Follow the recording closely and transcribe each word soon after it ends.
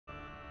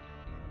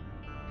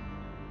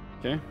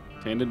Okay,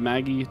 Tainted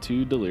Maggie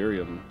to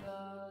Delirium.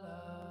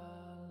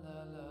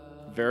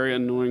 Very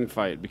annoying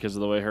fight because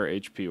of the way her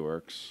HP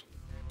works.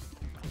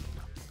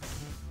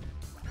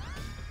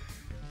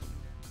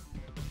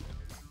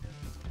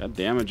 Got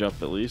damage up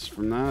at least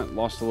from that.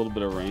 Lost a little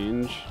bit of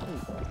range.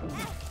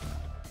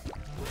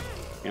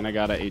 And I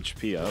got a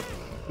HP up.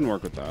 Can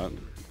work with that.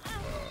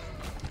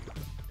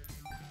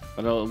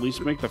 But it'll at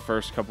least make the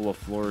first couple of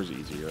floors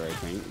easier, I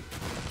think.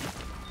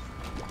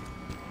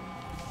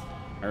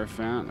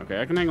 Hierophant.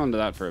 Okay, I can hang on to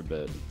that for a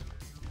bit.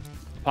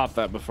 Pop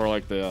that before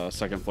like the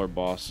second floor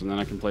boss, and then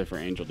I can play for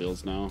angel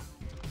deals now.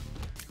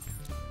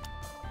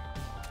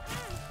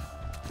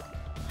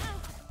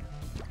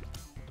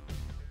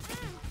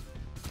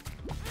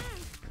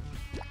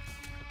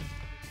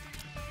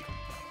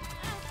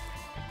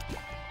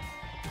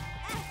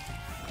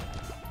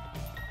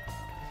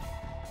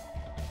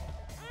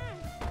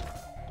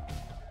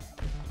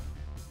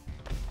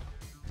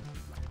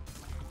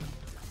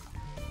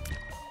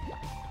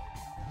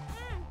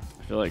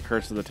 I feel like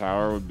Curse of the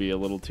Tower would be a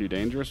little too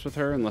dangerous with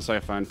her unless I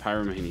find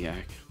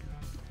Pyromaniac.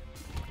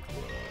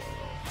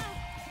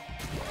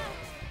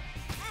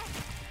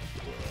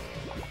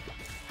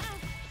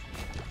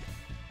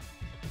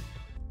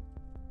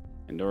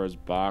 Pandora's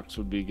Box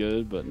would be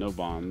good, but no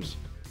bombs.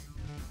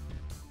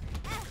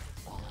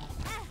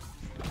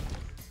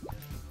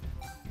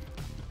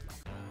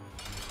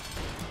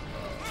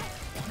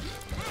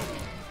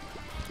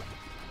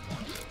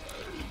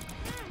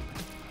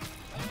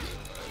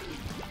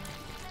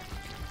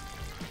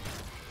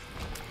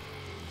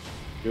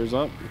 Gears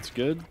up, it's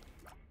good.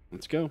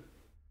 Let's go.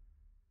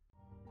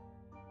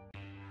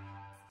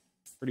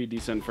 Pretty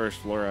decent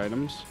first floor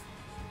items.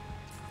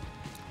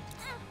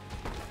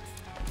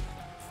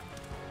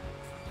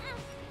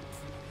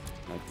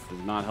 That does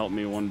not help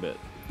me one bit.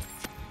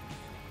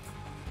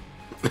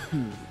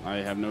 I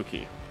have no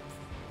key.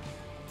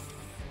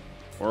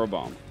 Or a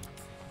bomb.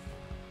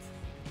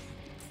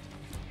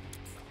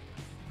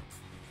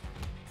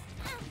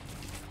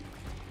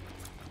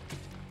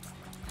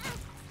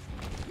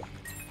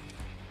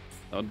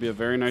 That would be a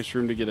very nice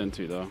room to get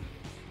into, though.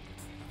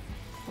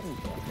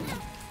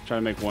 Try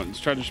to make one. Let's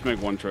try to just make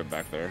one trip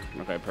back there.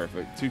 Okay,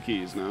 perfect. 2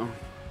 keys now.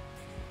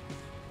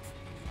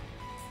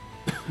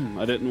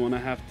 I didn't want to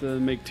have to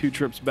make 2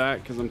 trips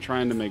back because I'm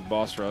trying to make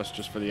boss rush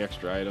just for the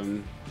extra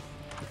item.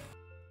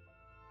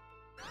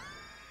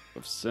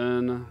 Of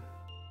Sin.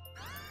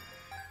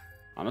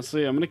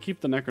 Honestly, I'm gonna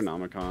keep the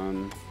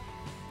Necronomicon.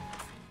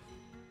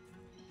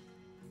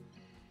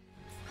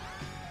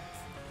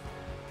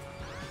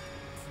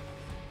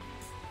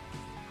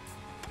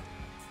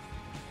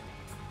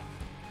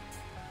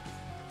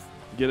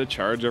 Get a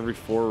charge every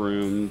 4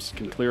 rooms,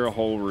 can clear a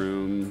whole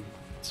room.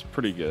 It's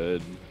pretty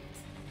good.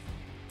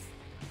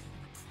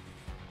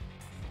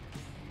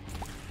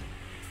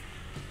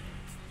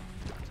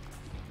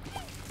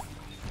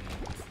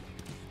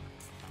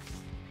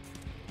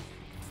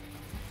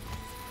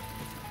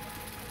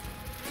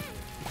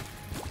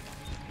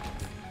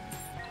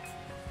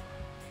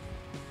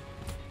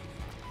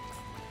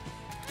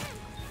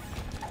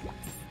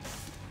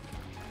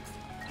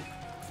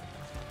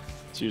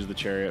 Let's use the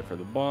chariot for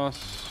the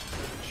boss.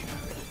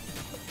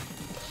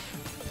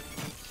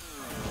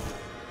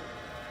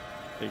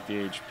 Take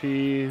the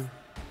HP.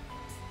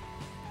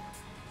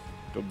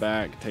 Go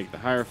back, take the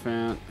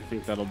Hierophant. I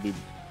think that'll be...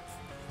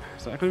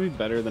 Is that going to be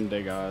better than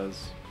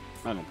Degas?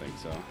 I don't think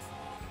so.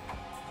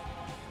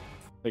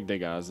 Take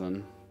Degas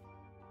then.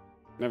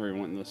 Never even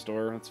went in the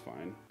store, that's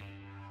fine.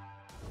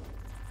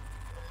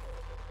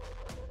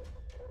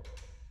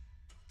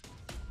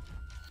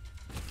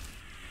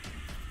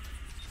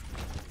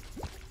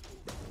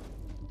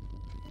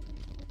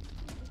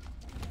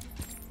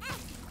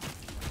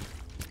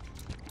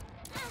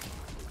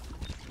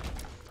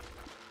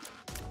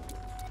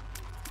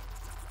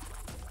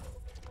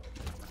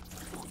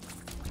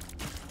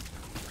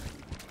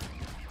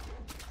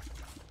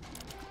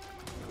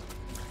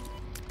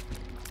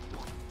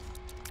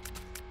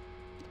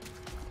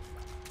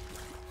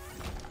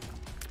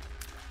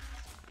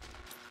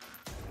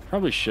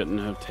 Probably shouldn't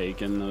have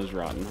taken those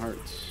Rotten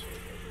Hearts.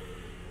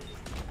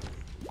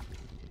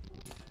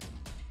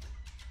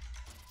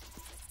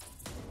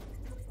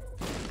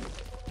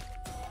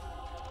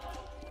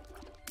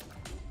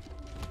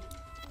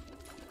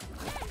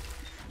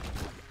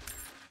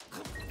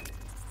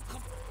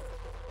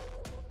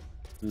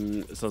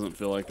 This doesn't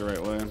feel like the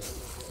right way.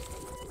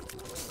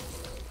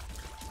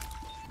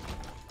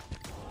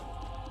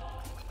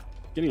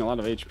 Getting a lot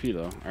of HP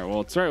though. Alright,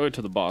 well, it's the right way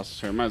to the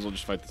boss. Here, might as well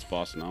just fight this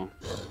boss now.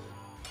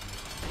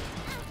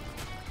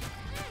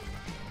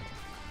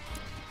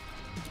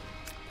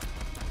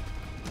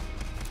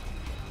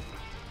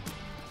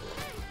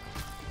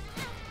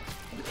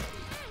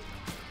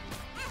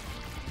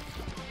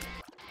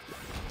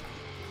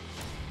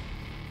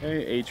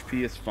 Okay,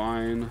 HP is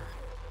fine.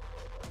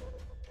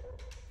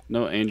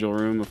 No angel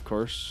room, of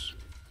course.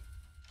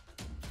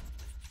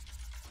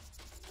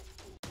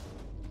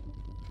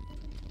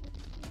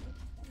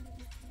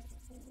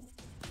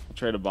 I'll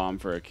trade a bomb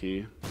for a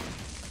key.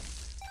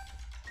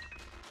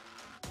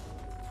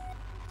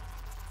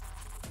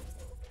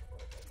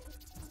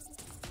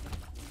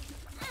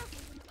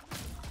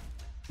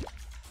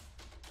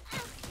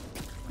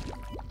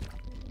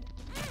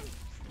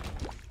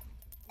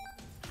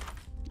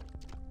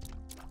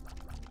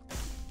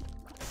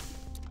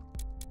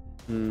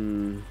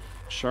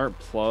 Sharp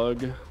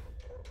plug.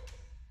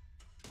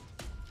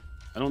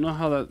 I don't know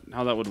how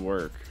that would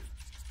work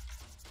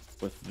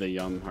with the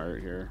Yum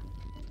heart here.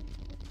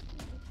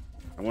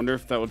 I wonder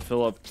if that would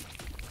fill up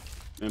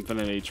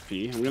infinite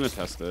HP. I'm gonna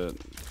test it.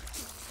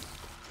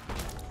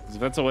 'Cause if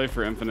that's a way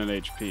for infinite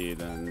HP,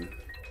 then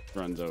it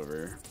runs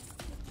over.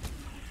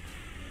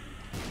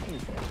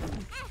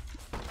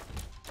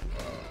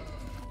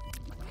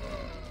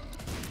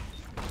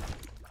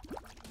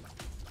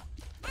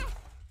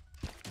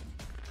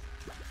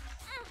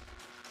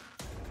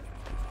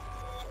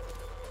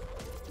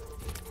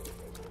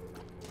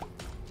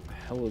 The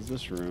hell is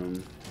this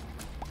room?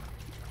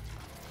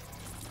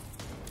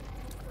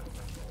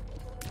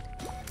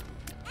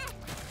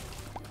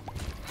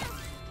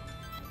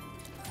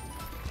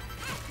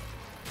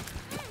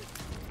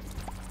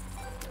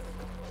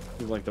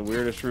 This is like the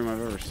weirdest room I've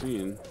ever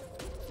seen.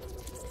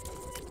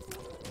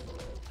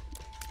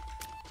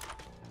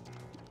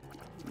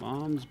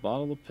 Mom's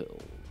bottle of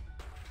pills.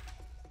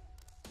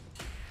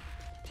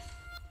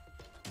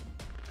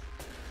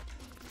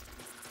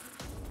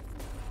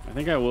 I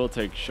think I will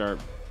take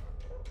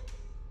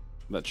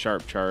that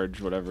sharp charge,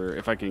 whatever,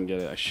 if I can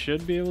get it. I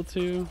should be able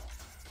to.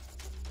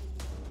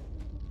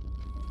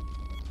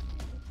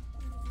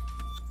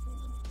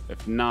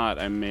 If not,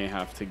 I may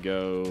have to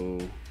go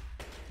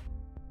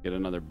get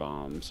another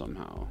bomb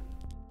somehow.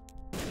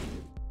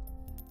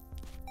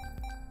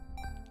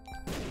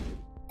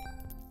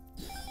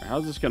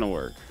 How's this gonna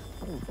work?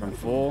 I'm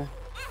full.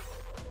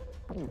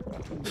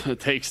 It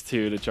takes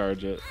 2 to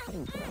charge it.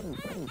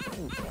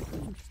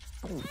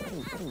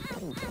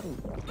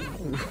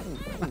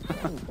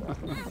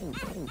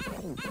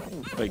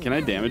 Wait, can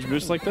I damage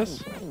boost like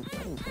this?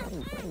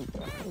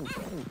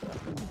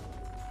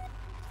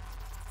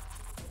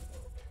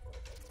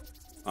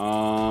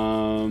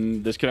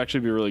 This could actually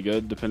be really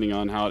good depending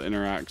on how it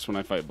interacts when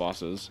I fight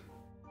bosses.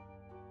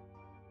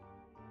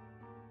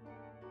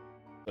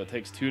 So it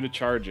takes 2 to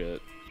charge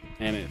it,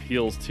 and it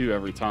heals 2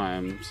 every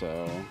time,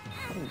 so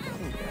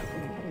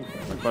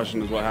my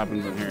question is what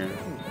happens in here?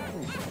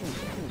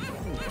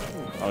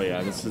 Oh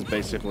yeah, this is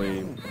basically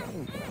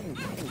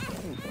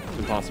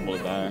impossible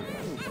to die.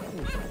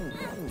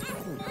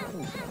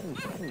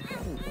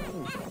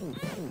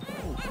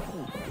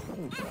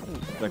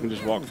 I can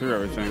just walk through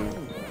everything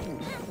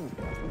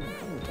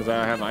because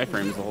I have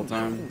iframes the whole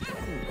time.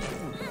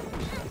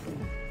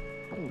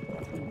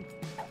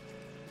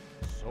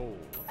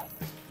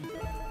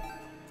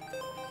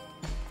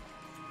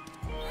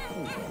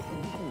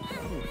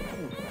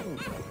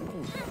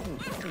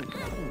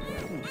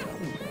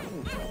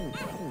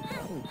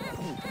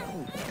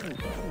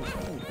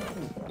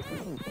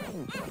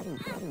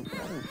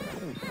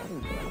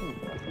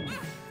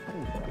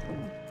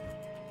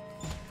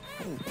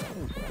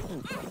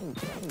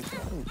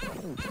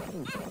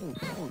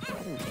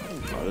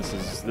 Oh,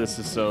 this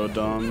is so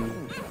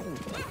dumb.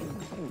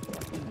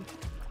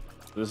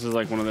 This is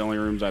like one of the only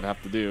rooms I'd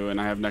have to do, and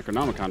I have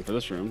Necronomicon for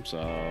this room,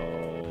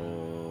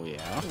 so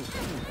yeah.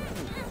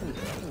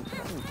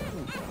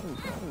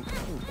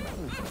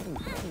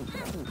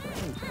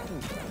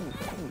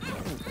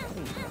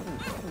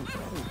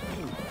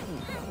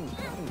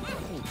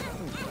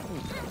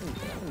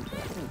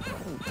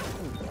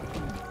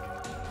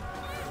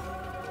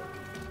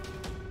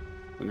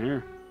 In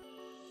here.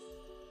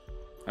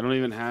 I don't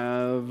even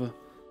have...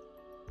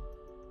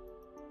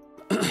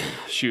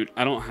 Shoot,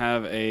 I don't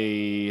have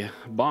a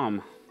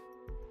bomb.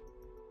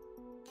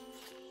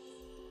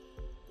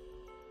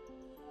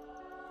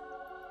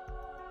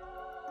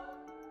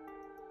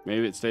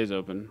 Maybe it stays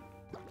open.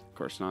 Of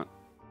course not.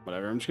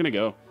 Whatever, I'm just gonna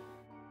go.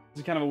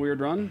 This is kind of a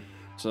weird run.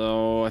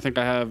 So I think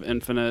I have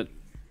infinite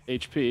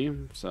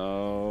HP.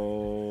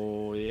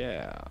 So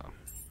yeah.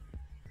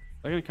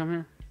 Am I gonna come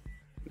here?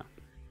 No.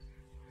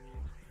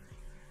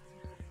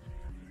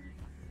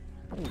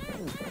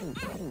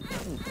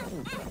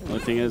 The only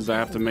thing is I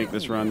have to make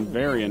this run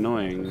very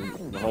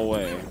annoying the whole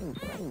way.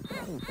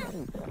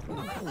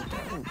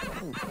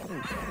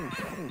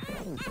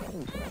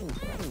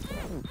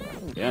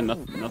 Yeah,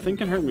 nothing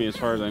can hurt me as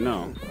far as I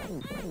know.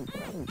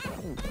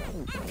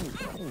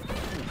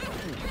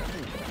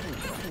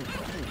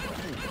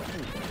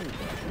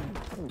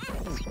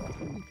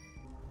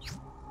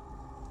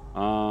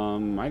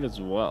 Might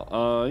as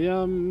well.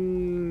 Yeah,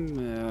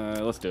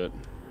 let's do it.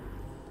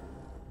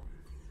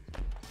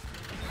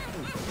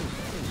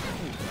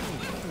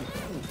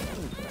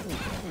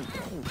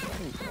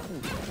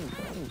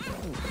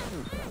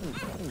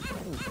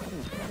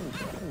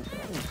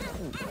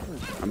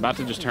 I'm about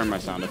to just turn my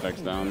sound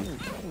effects down.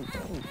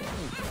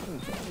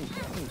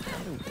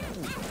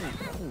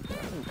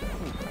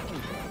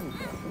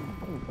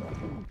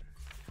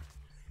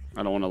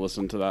 I don't want to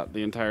listen to that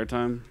the entire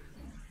time.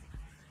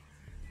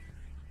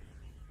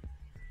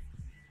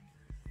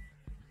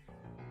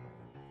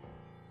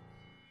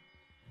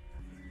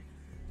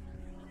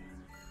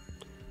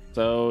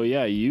 So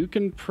yeah, you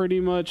can pretty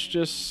much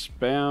just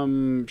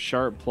spam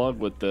sharp plug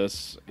with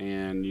this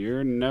and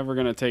you're never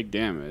gonna take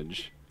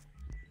damage.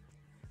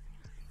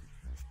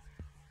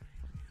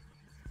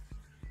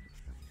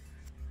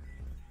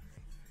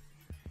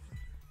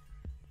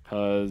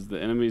 Because the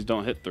enemies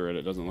don't hit through it,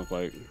 it doesn't look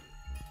like.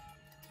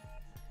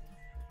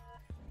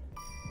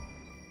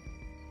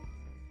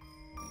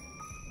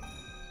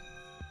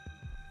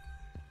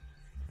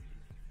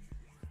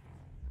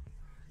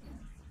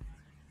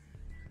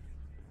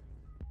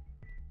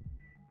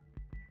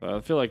 I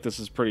feel like this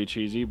is pretty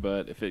cheesy,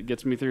 but if it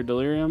gets me through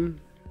Delirium,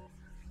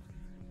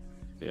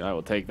 yeah, I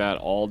will take that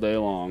all day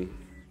long.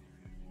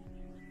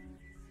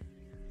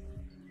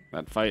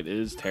 That fight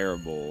is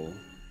terrible.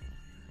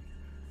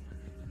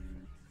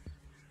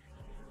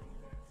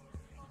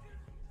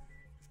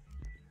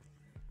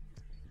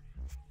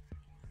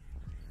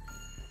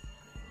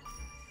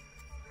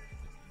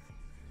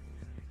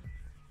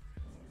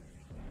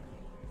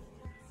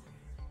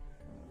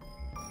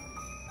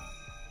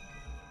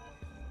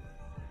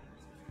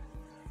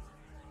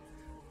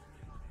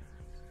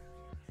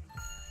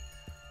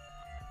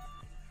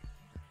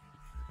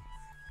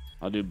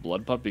 Oh, dude,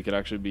 Blood Puppy could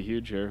actually be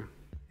huge here.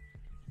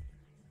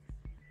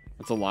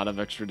 That's a lot of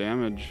extra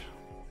damage.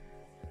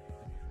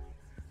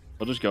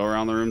 We'll just go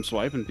around the room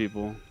swiping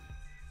people.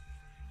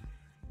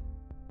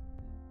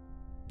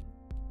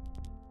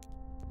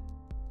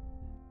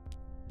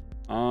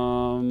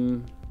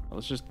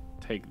 Let's just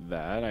take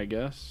that, I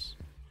guess.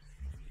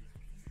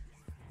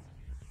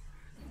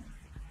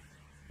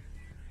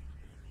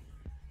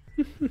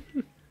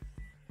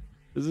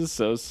 This is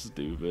so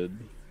stupid.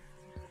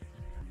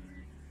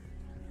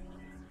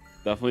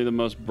 Definitely the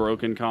most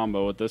broken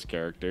combo with this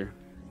character.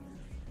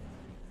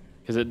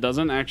 Because it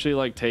doesn't actually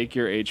like take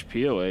your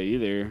HP away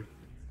either.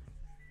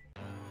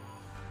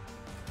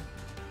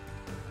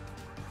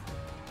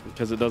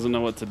 Because it doesn't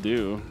know what to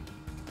do.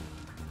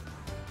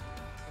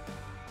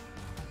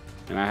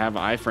 And I have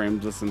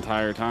iframes this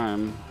entire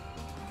time.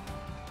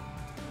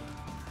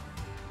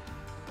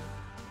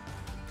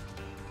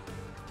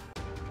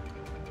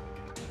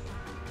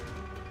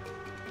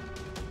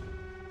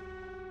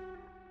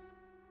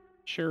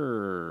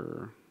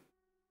 Sure.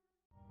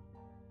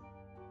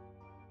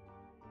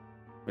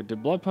 Wait,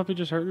 did Blood Puppy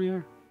just hurt me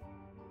there?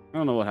 I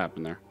don't know what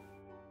happened there.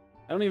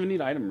 I don't even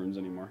need item rooms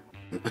anymore.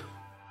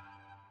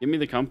 Give me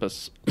the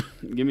compass.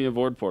 Give me a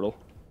Void portal.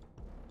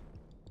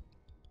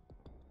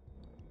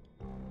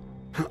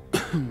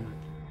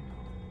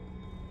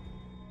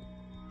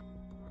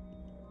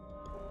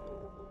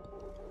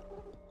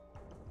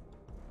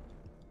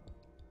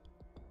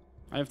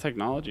 I have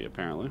technology,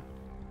 apparently.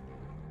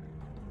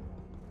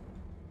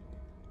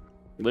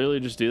 Literally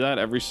just do that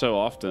every so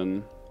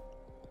often,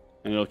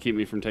 and it'll keep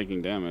me from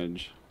taking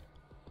damage.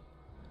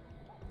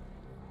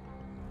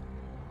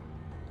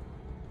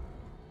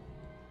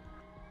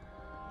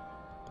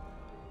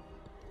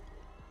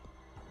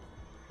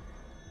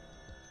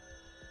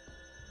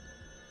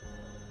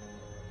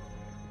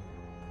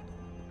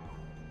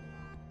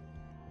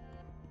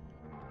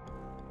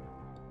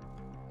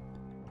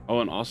 Oh,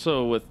 and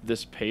also with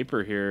this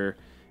paper here,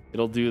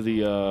 it'll do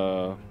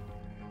the,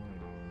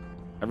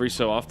 every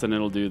so often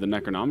it'll do the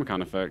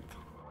Necronomicon effect.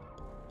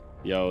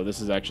 Yo,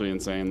 this is actually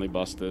insanely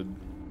busted.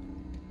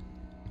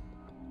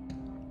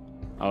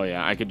 Oh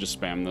yeah, I could just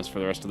spam this for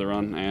the rest of the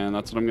run, and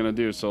that's what I'm gonna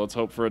do, so let's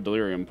hope for a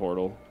Delirium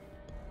portal.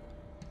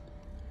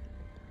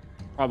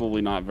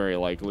 Probably not very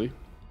likely.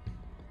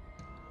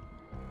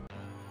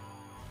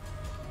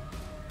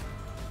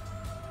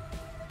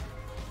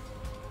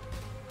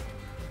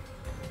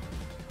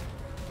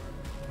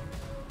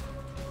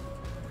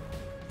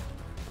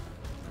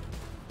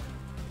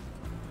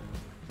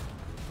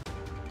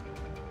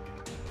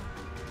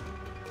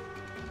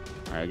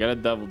 Alright, I got a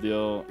double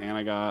deal, and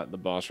I got the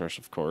boss rush,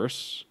 of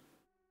course.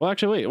 Well,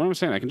 actually, wait, what am I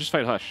saying? I can just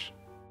fight Hush.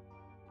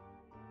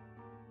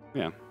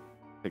 Yeah.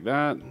 Take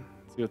that.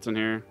 See what's in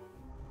here.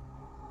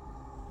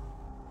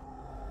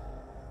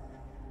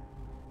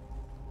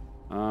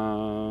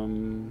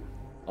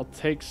 I'll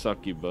take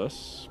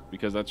Succubus,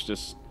 because that's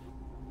just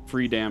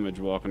free damage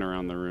walking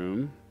around the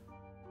room.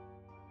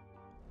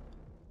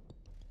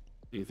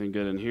 Anything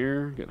good in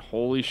here? Get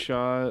Holy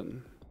Shot.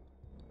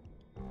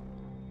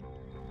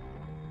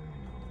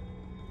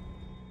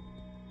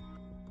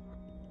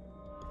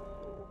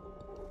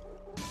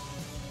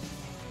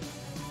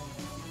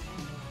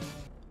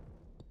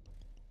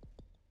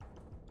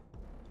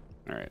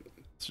 Alright,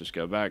 let's just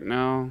go back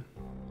now.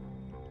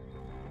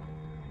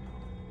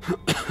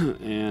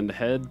 And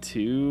head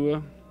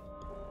to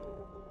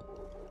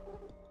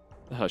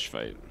the Hush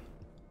fight.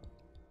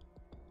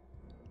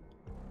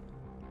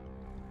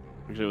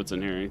 Actually, what's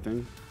in here?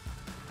 Anything?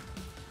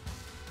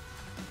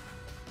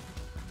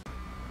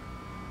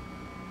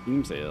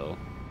 Team sale.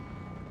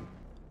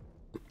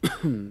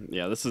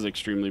 Yeah, this is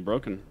extremely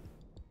broken.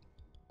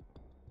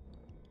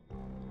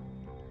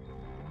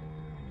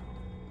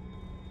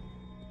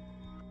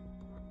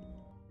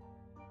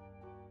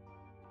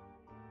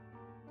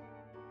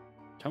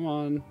 Come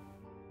on.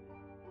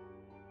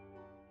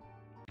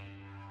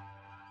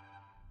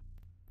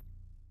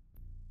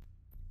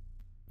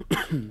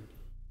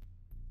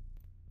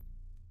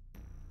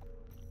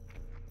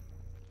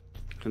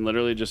 Can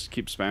literally just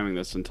keep spamming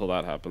this until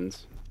that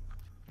happens.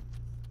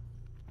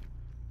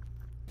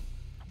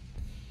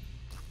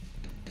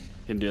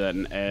 Can do that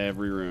in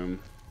every room.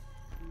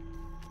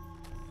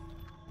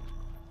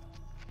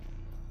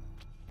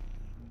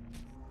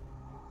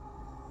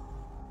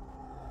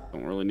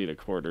 Don't really need a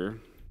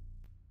quarter.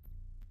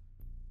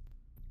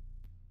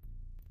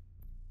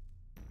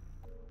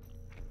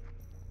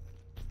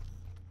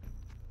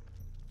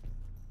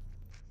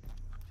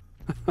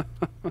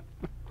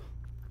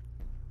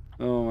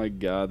 Oh my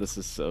god, this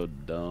is so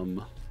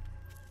dumb.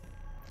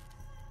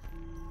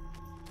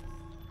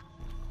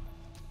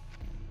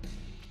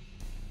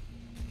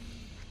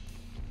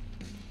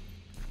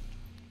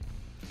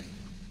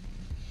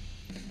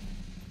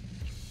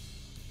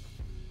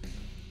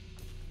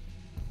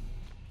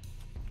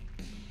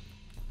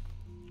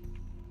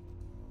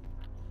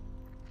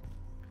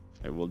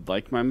 I would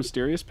like my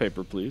mysterious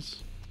paper,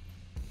 please.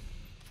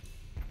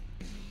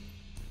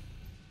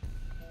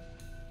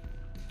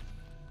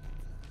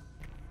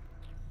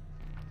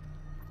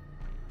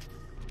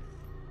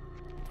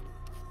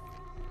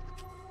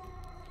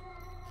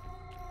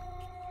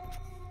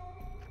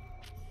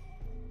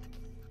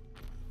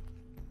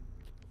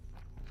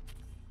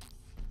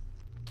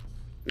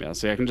 Yeah,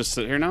 see, I can just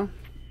sit here now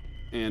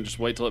and just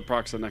wait till it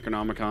procs the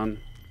Necronomicon.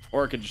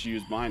 Or I could just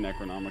use my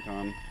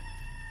Necronomicon.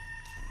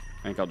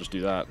 I think I'll just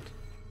do that.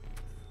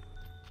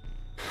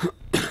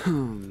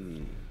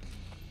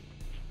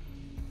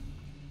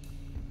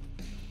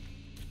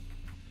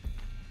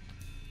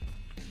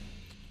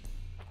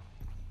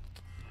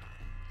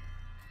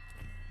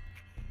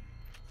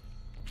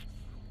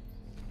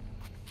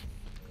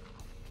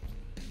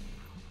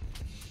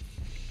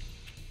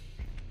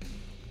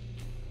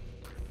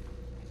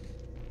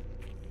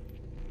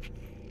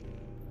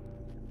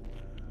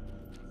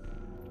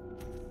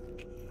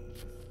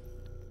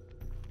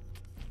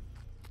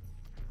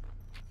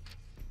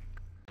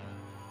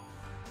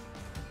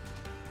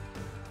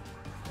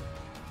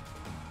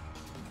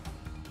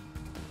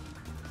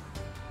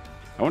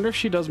 I wonder if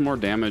she does more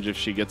damage if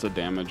she gets a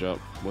damage up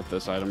with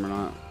this item or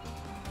not.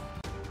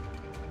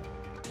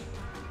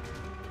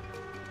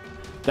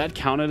 That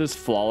counted as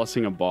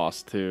flawlessing a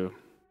boss too.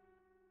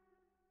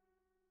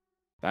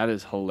 That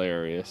is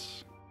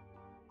hilarious.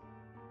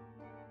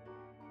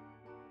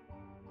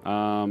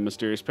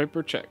 Mysterious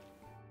paper, check.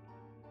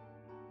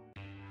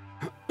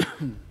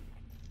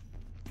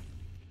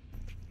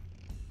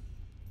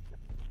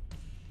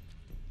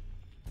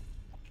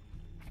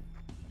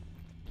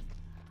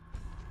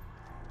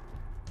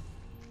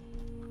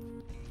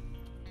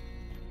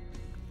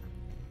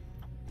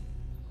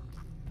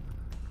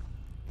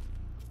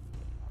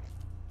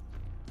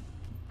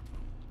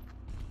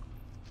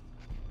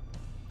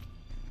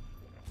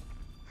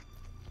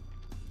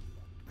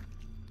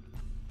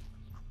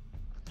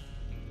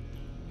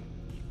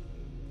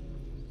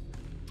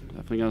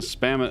 Definitely gonna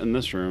spam it in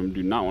this room.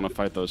 Do not want to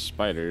fight those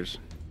spiders.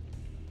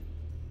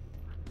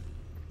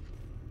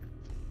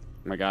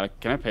 Oh my god,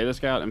 can I pay this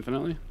guy out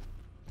infinitely?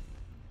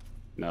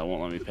 No, it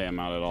won't let me pay him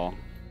out at all.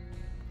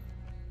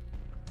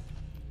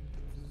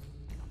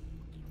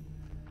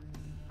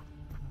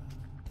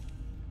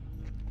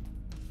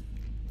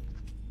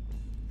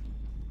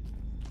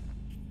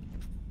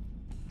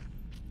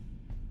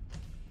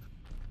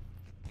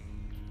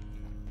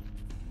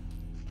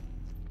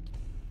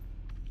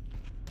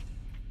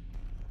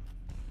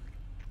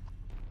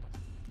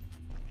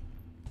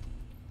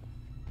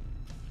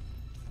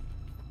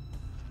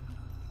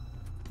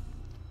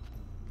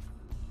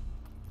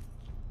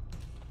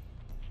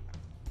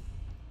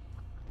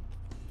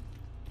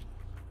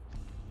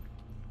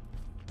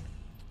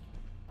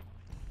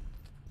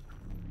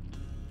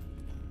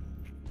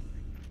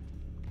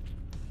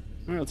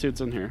 All right, let's see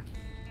what's in here.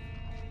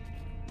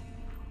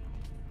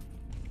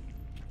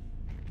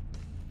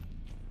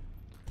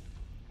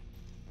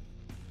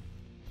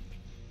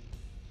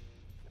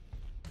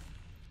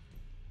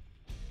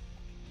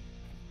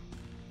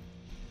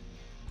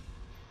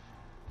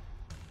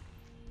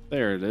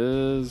 There it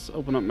is.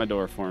 Open up my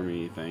door for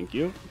me. Thank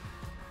you.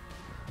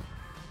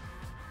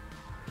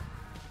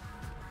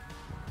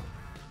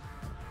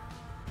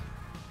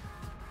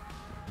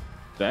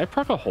 Did I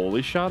proc a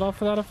holy shot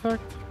off of that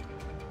effect?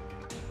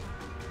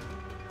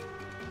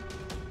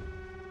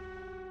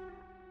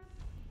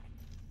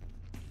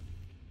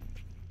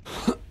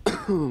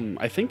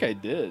 I think I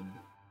did.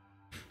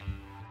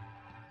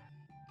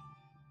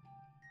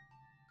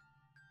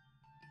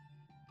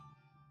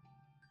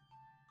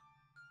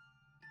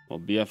 Well,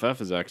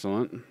 BFF is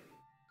excellent.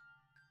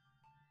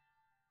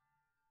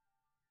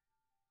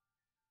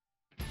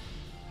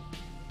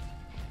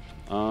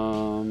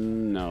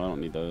 No, I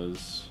don't need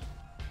those.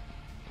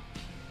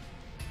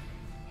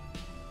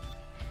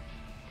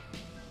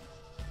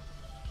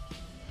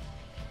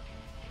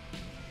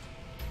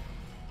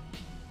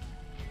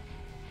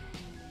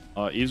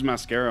 Eve's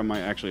Mascara might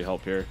actually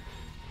help here.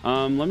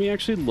 Let me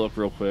actually look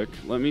real quick.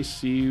 Let me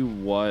see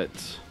what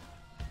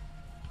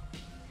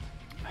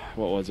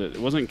was it?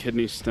 It wasn't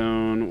Kidney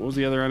Stone. What was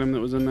the other item that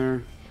was in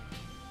there?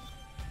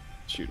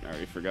 Shoot, I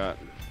already forgot.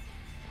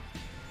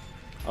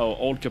 Oh,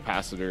 Old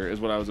Capacitor is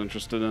what I was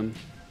interested in.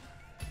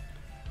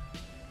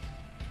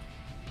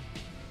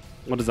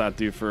 What does that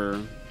do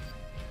for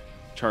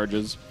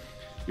charges?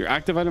 Your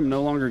active item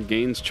no longer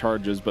gains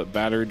charges, but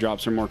battery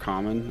drops are more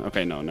common.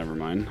 Okay, no, never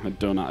mind. I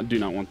do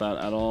not want that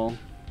at all.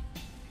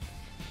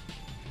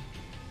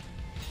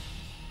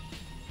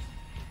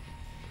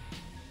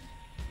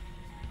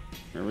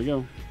 There we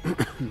go.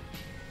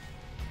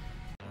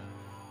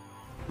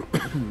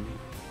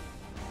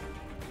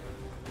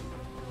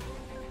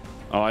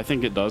 Oh, I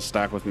think it does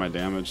stack with my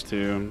damage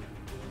too.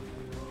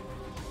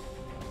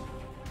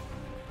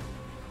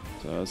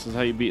 So this is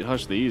how you beat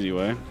Hush the easy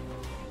way.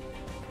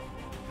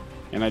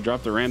 And I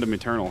dropped a random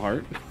Eternal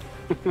Heart.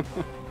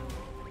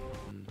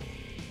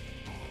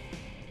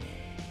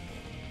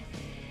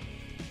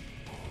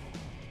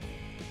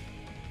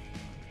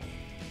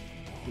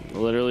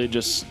 Literally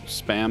just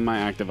spam my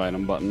active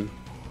item button.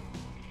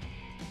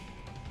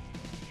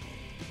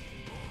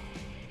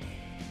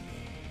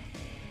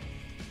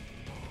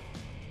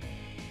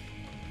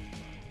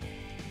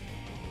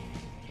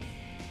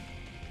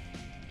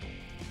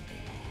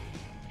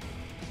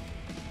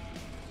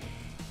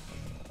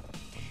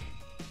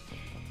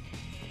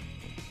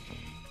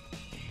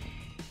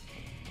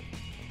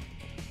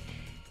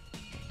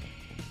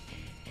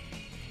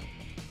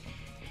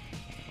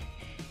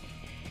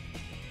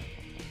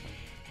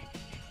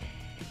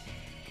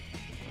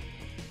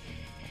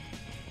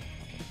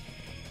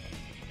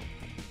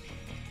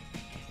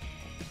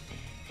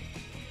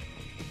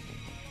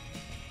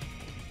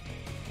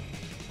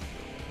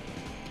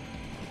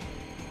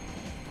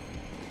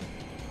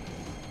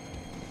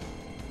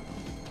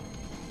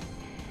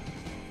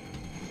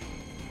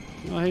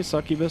 Oh, hey,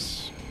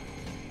 Succubus.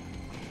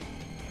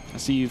 I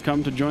see you've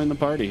come to join the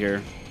party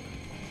here.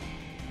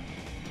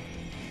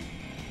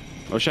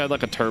 I wish I had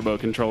like a turbo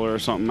controller or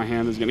something. My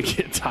hand is gonna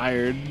get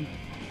tired.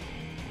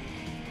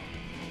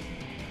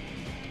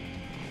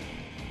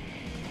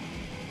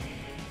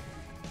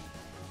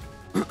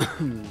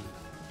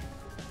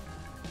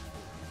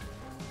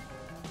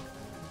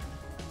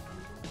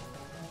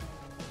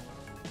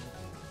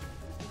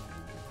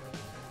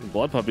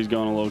 Blood Puppy's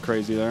going a little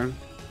crazy there.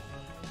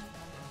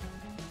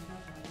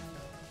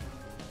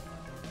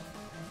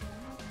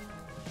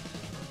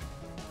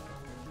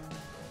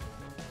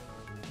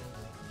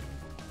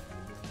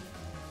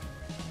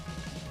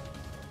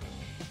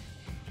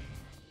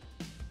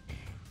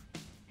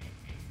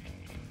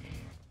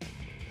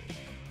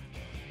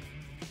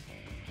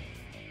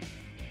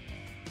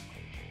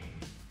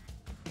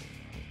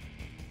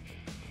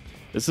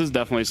 This is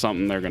definitely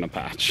something they're gonna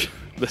patch.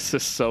 This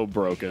is so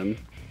broken.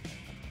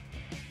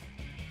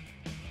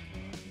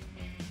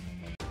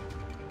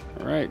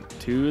 All right,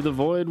 to the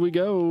void we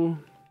go.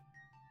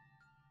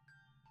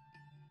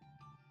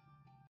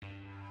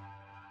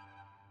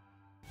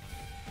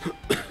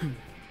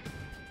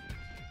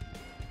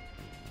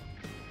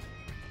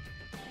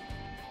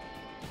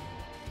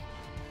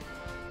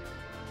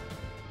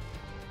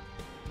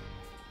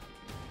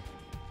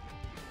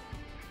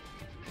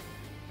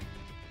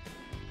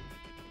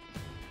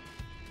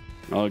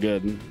 Oh,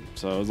 good.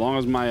 So as long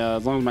as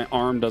my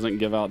arm doesn't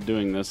give out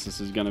doing this,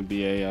 this is gonna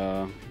be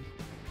a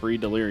free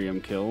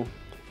Delirium kill,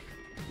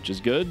 which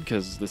is good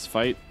because this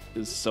fight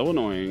is so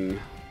annoying.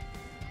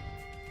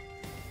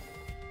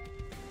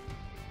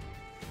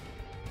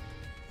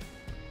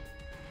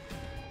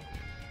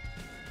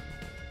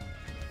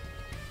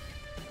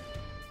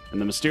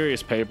 And the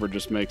mysterious paper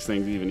just makes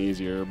things even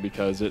easier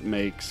because it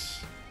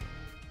makes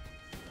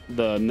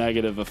the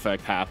negative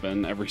effect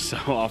happen every so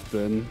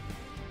often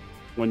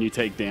when you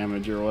take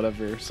damage or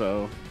whatever.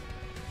 So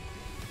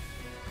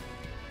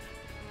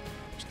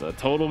just a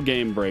total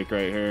game break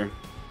right here.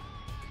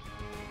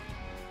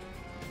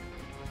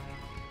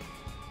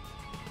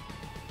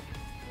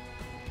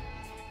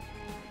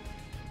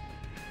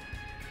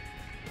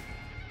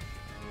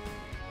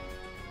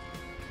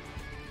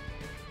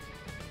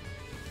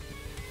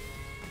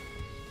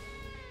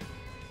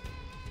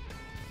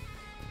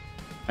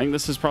 I think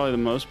this is probably the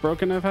most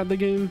broken I've had the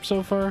game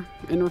so far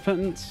in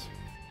Repentance.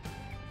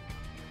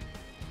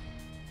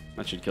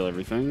 That should kill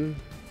everything.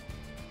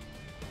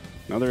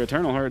 Another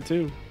Eternal Heart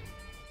too.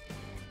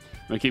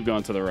 I'm gonna keep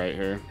going to the right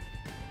here.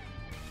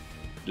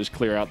 Just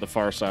clear out the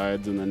far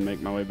sides and then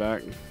make my way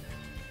back.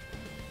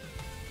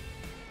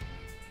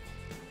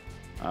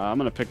 I'm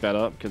gonna pick that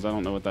up because I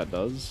don't know what that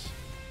does.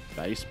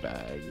 Dice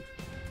bag.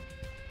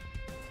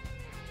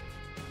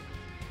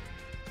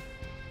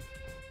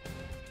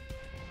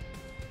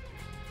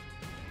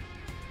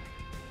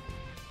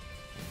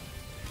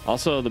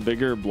 Also, the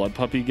bigger Blood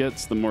Puppy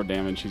gets, the more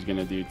damage he's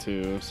gonna do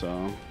too,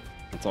 so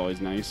that's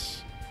always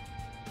nice.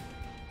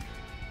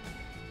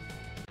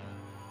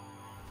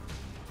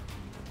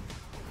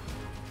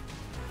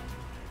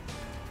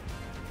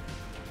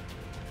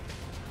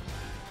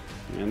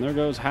 And there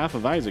goes half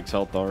of Isaac's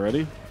health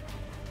already.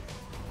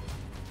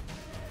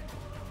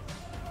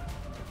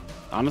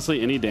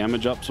 Honestly, any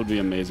damage ups would be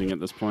amazing at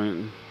this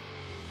point.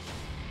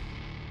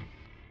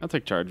 I'll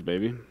take charge,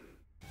 baby.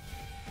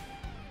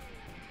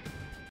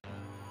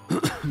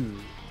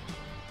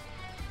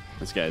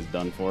 This guy's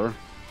done for.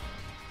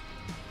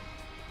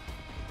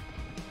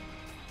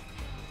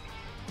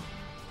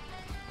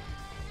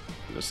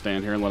 Just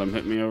stand here and let him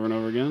hit me over and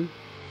over again?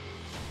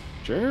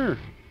 Sure.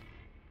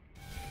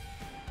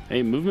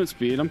 Hey, movement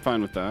speed, I'm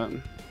fine with that.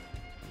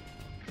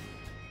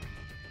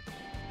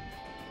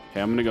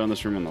 Okay, I'm gonna go in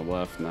this room on the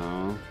left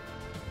now.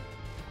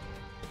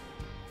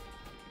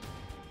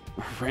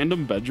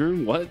 Random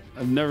bedroom? What?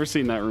 I've never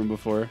seen that room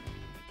before.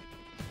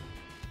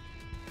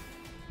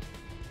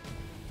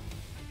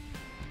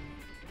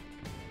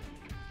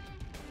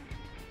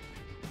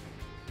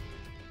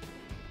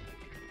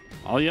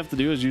 All you have to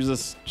do is use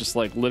this just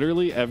like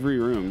literally every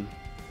room.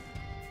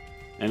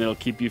 And it'll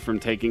keep you from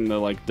taking the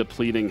like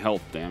depleting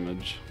health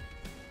damage.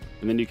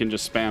 And then you can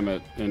just spam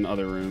it in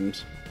other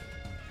rooms.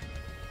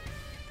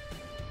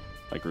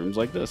 Like rooms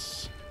like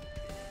this.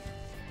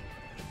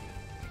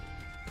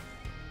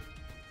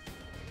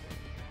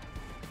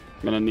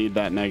 I'm gonna need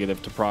that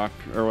negative to proc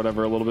or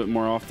whatever a little bit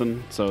more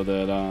often so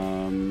that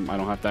I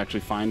don't have to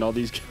actually find all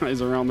these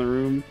guys around the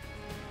room.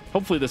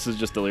 Hopefully this is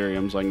just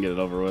Delirium so I can get it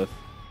over with.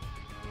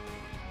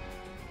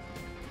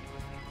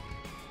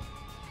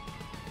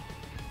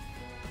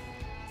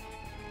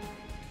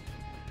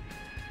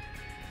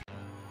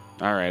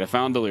 All right, I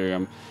found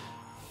Delirium.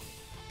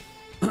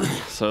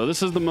 So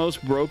this is the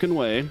most broken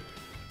way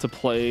to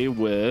play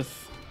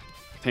with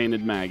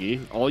Tainted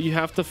Maggie. All you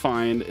have to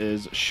find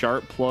is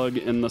Sharp Plug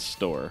in the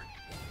store.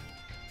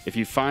 If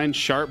you find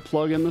Sharp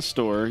Plug in the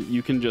store,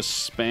 you can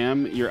just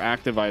spam your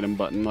active item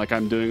button like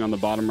I'm doing on the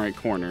bottom right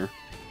corner,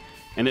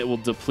 and it will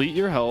deplete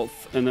your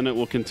health, and then it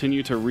will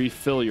continue to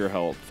refill your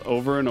health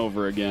over and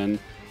over again.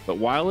 But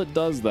while it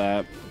does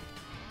that,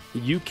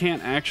 you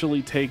can't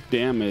actually take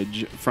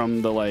damage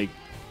from the like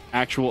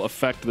actual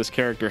effect this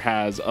character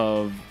has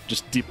of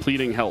just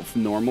depleting health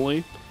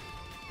normally.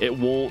 It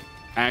won't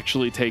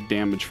actually take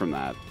damage from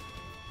that.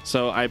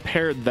 So I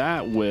paired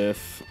that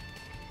with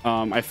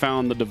I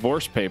found the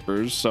divorce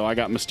papers, so I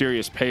got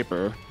mysterious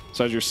paper.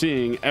 So as you're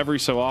seeing, every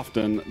so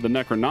often the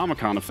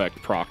Necronomicon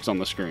effect procs on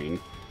the screen,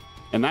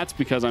 and that's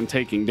because I'm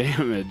taking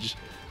damage.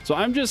 So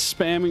I'm just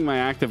spamming my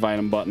active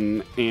item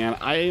button, and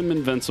I am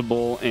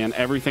invincible, and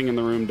everything in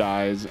the room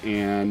dies,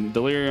 and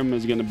Delirium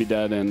is going to be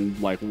dead in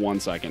like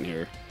 1 second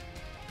here.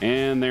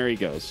 And there he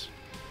goes.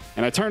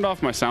 And I turned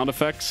off my sound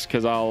effects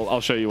because I'll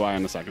show you why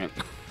in a second.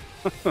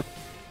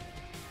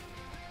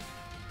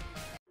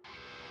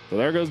 So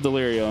there goes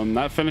Delirium.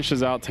 That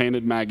finishes out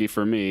Tainted Maggie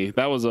for me.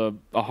 That was a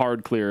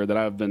hard clear that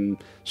I've been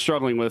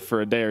struggling with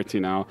for a day or two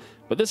now.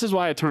 But this is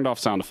why I turned off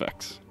sound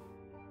effects.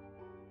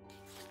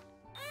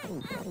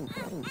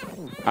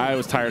 I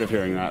was tired of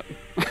hearing that.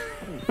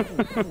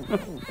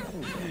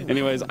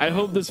 Anyways, I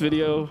hope this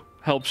video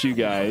helps you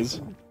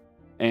guys.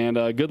 And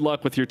good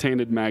luck with your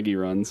Tainted Maggie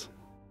runs.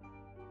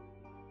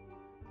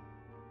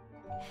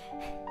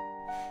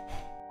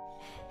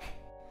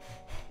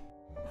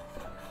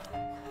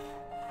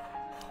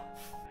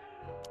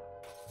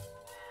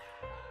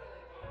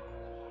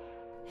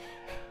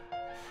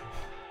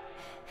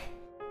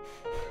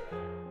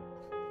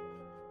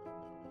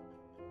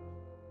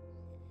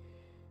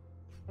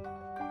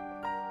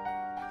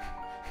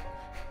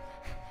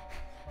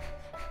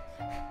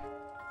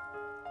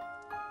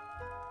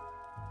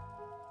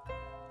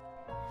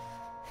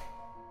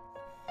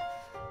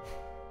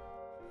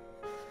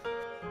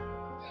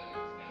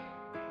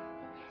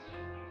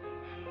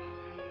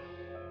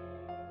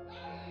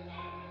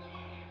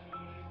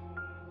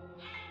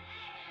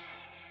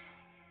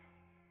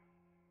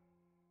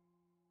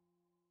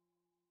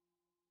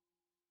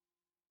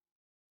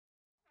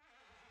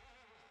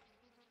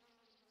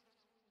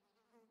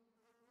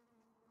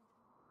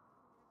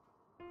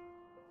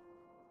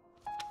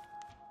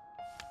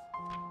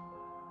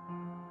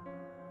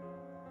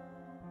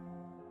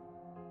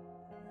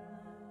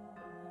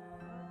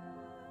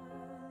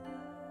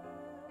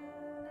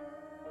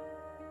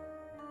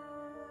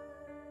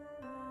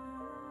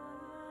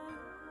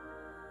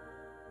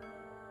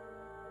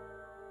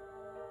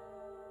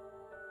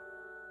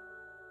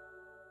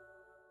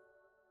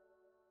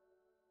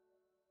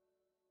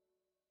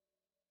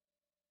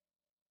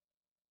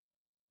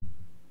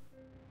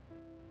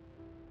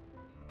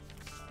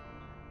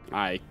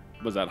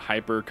 Was that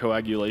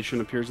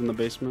hypercoagulation appears in the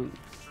basement?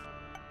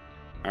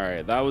 All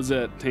right, that was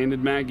it.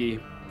 Tainted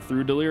Maggie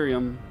through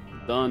Delirium.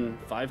 Done.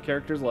 5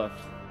 characters left.